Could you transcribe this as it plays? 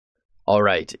All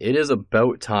right, it is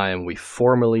about time we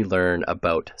formally learn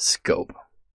about scope.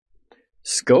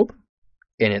 Scope,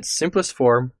 in its simplest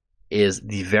form, is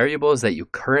the variables that you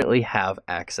currently have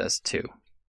access to.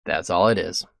 That's all it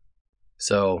is.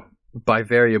 So by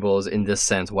variables, in this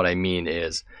sense, what I mean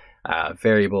is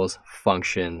variables,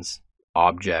 functions,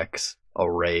 objects,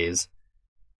 arrays.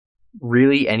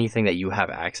 Really anything that you have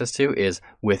access to is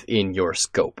within your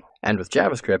scope. And with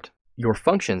JavaScript, your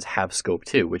functions have scope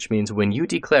too, which means when you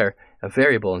declare a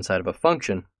variable inside of a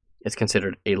function, it's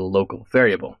considered a local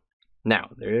variable. Now,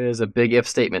 there is a big if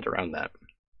statement around that.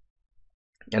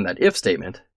 And that if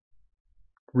statement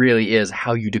really is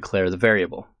how you declare the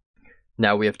variable.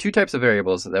 Now, we have two types of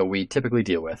variables that we typically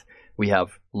deal with. We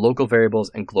have local variables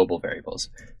and global variables.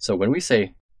 So when we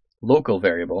say local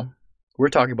variable, we're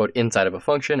talking about inside of a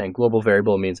function, and global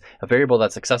variable means a variable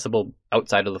that's accessible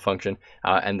outside of the function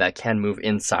and that can move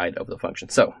inside of the function.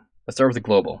 So let's start with the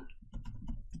global.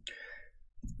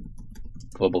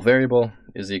 Global variable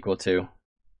is equal to,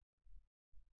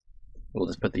 we'll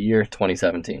just put the year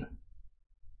 2017.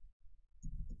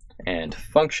 And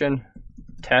function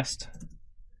test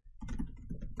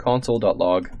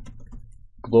console.log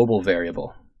global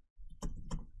variable.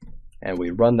 And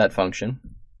we run that function.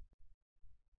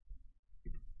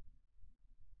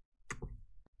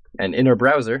 And in our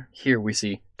browser, here we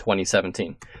see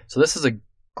 2017. So this is a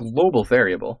global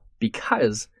variable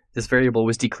because this variable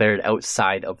was declared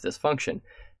outside of this function.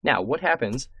 Now, what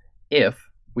happens if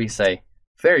we say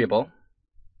variable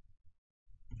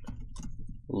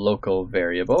local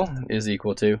variable is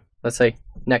equal to, let's say,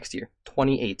 next year,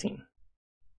 2018.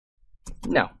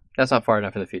 No, that's not far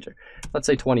enough in the future. Let's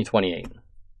say 2028.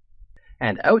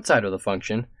 And outside of the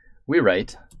function, we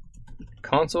write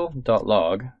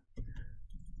console.log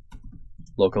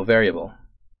local variable.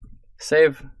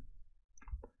 Save.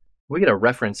 We get a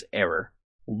reference error.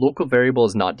 Local variable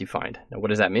is not defined. Now, what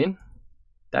does that mean?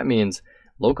 That means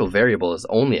local variable is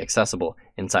only accessible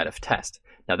inside of test.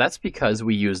 Now, that's because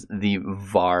we use the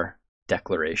var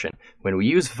declaration. When we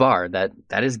use var,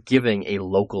 that is giving a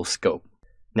local scope.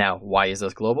 Now, why is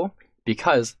this global?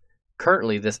 Because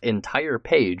currently this entire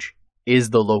page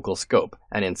is the local scope.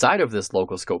 And inside of this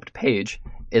local scoped page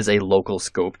is a local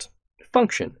scoped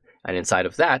function. And inside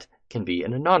of that can be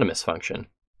an anonymous function.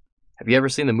 Have you ever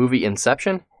seen the movie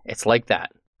Inception? It's like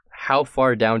that. How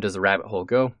far down does the rabbit hole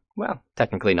go? Well,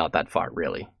 technically not that far,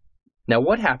 really. Now,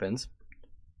 what happens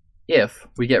if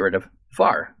we get rid of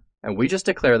var? And we just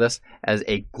declare this as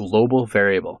a global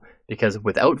variable, because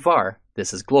without var,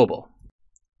 this is global.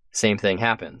 Same thing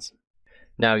happens.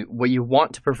 Now, what you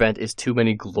want to prevent is too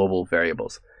many global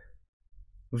variables.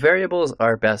 Variables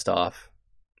are best off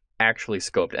actually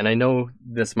scoped. And I know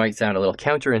this might sound a little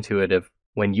counterintuitive.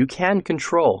 When you can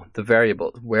control the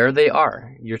variables where they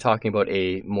are, you're talking about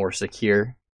a more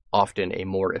secure, often a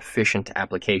more efficient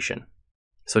application.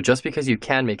 So just because you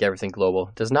can make everything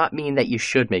global does not mean that you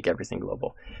should make everything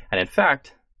global. And in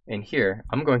fact, in here,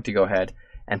 I'm going to go ahead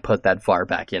and put that var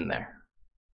back in there.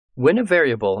 When a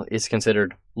variable is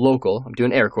considered local, I'm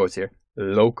doing air quotes here,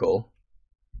 local,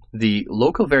 the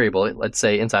local variable, let's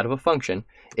say inside of a function,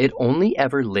 it only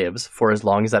ever lives for as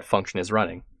long as that function is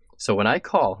running. So when I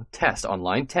call test on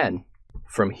line 10,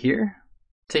 from here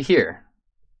to here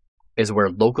is where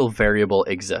local variable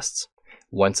exists.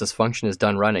 Once this function is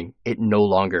done running, it no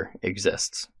longer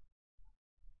exists.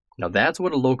 Now that's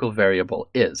what a local variable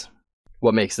is.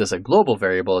 What makes this a global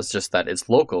variable is just that it's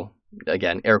local.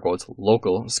 Again, air quotes,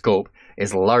 local scope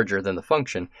is larger than the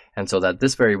function, and so that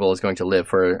this variable is going to live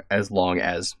for as long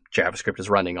as JavaScript is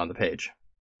running on the page.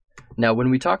 Now, when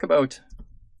we talk about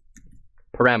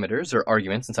parameters or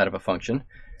arguments inside of a function,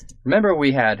 remember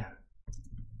we had,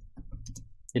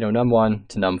 num1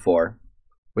 to num4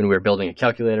 when we were building a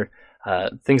calculator,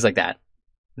 things like that.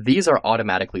 These are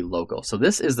automatically local. So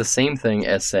this is the same thing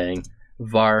as saying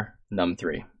var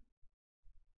num3.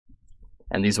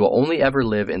 And these will only ever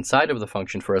live inside of the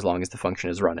function for as long as the function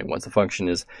is running. Once the function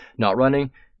is not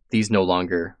running, these no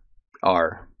longer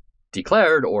are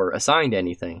declared or assigned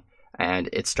anything, and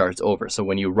it starts over. So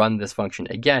when you run this function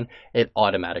again, it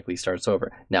automatically starts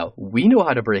over. Now, we know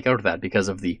how to break out of that because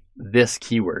of the this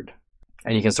keyword.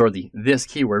 And you can store the this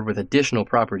keyword with additional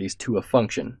properties to a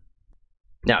function.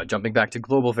 Now, jumping back to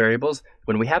global variables,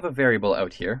 when we have a variable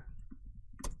out here,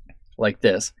 like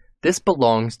this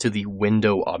belongs to the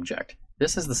window object.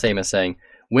 This is the same as saying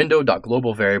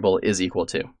window.globalVariable is equal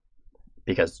to.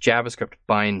 Because JavaScript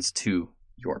binds to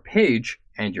your page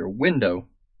and your window,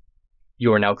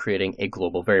 you are now creating a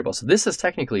global variable. So this is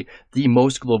technically the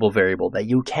most global variable that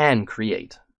you can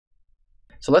create.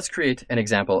 So let's create an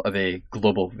example of a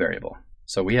global variable.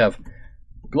 So we have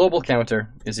global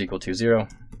counter is equal to 0,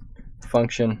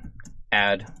 function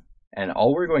add, and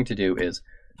all we're going to do is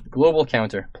global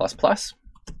counter plus plus,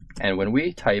 and when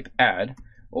we type add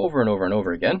over and over and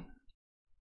over again,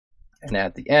 and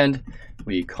at the end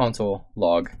we console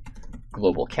log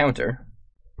global counter,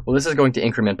 well, this is going to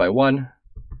increment by 1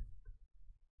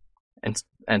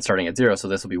 and starting at 0, so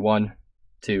this will be 1,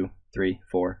 2, 3,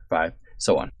 4, 5,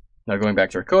 so on. Now going back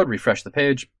to our code, refresh the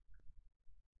page,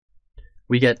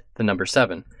 we get the number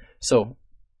 7. So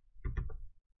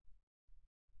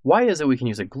why is it we can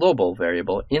use a global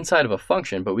variable inside of a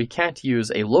function, but we can't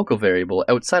use a local variable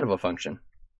outside of a function?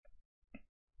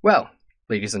 Well,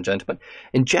 ladies and gentlemen,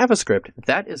 in JavaScript,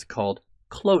 that is called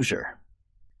closure.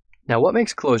 Now, what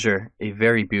makes closure a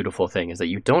very beautiful thing is that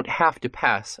you don't have to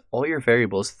pass all your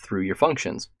variables through your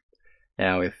functions.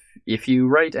 Now, if you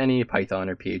write any Python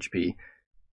or PHP,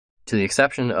 to the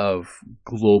exception of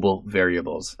global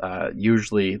variables,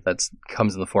 usually that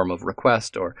comes in the form of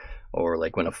request or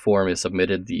like when a form is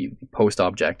submitted, the post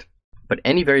object. But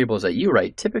any variables that you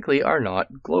write typically are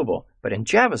not global, but in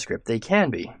JavaScript they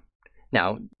can be.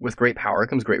 Now, with great power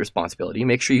comes great responsibility.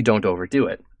 Make sure you don't overdo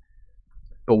it.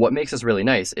 But what makes this really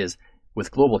nice is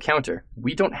with global counter,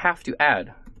 we don't have to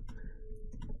add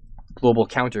global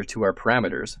counter to our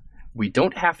parameters. We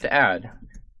don't have to add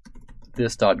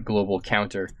this.global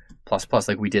counter plus plus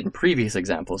like we did in previous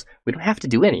examples. We don't have to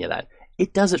do any of that.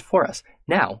 It does it for us.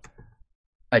 Now,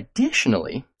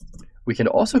 additionally, we can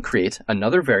also create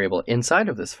another variable inside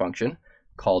of this function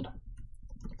called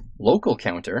local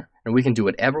counter, and we can do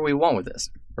whatever we want with this.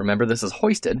 Remember, this is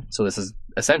hoisted, so this is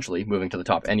essentially moving to the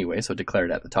top anyway, so declare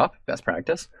it at the top, best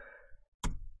practice.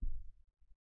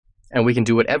 And we can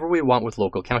do whatever we want with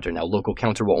local counter. Now, local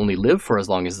counter will only live for as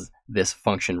long as this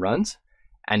function runs,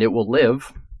 and it will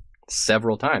live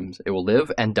several times. It will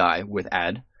live and die with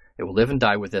add. It will live and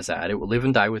die with this add. It will live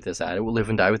and die with this add. It will live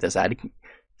and die with this add,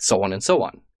 so on and so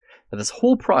on. Now, this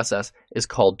whole process is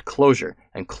called closure,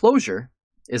 and closure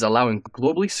is allowing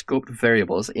globally scoped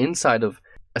variables inside of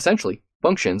essentially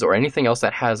functions or anything else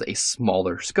that has a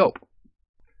smaller scope.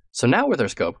 So now with our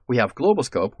scope, we have global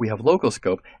scope, we have local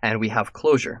scope, and we have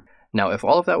closure. Now, if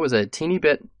all of that was a teeny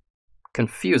bit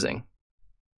confusing,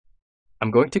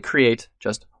 I'm going to create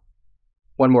just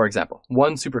one more example,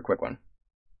 one super quick one.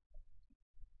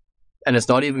 And it's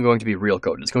not even going to be real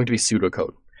code, it's going to be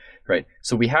pseudocode, right?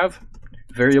 So we have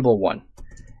variable 1,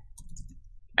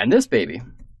 and this baby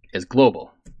is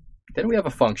global. Then we have a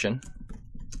function,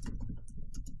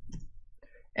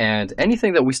 and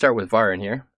anything that we start with var in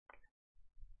here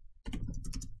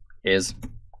is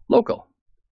local.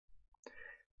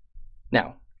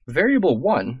 Now, variable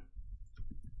 1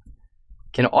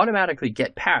 can automatically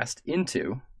get passed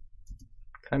into,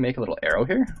 can I make a little arrow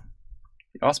here?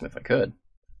 It'd be awesome if I could.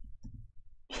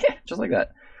 Yeah, just like that.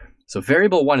 So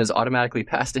variable 1 is automatically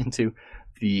passed into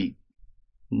the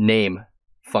name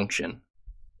function.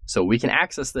 So we can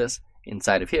access this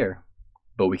inside of here,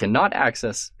 but we cannot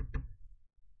access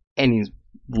any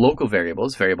local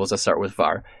variables that start with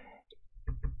var,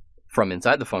 from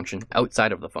inside the function,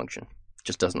 outside of the function. It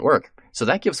just doesn't work. So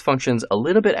that gives functions a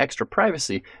little bit extra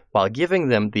privacy while giving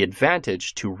them the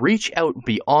advantage to reach out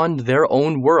beyond their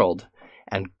own world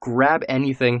and grab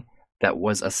anything that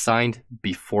was assigned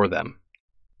before them.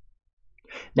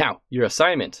 Now, your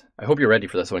assignment, I hope you're ready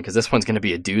for this one because this one's going to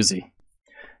be a doozy.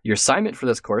 Your assignment for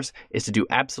this course is to do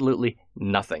absolutely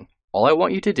nothing. All I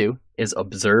want you to do is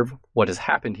observe what has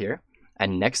happened here,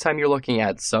 and next time you're looking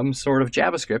at some sort of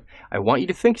JavaScript, I want you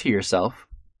to think to yourself,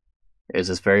 is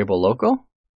this variable local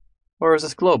or is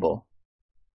this global?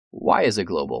 Why is it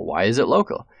global? Why is it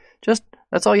local?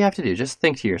 That's all you have to do. Just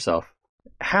think to yourself.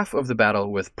 Half of the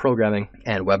battle with programming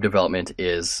and web development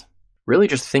is really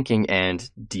just thinking and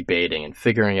debating and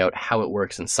figuring out how it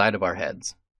works inside of our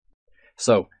heads.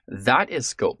 So that is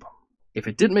scope. If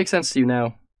it didn't make sense to you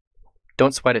now,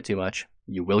 don't sweat it too much.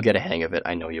 You will get a hang of it.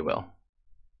 I know you will.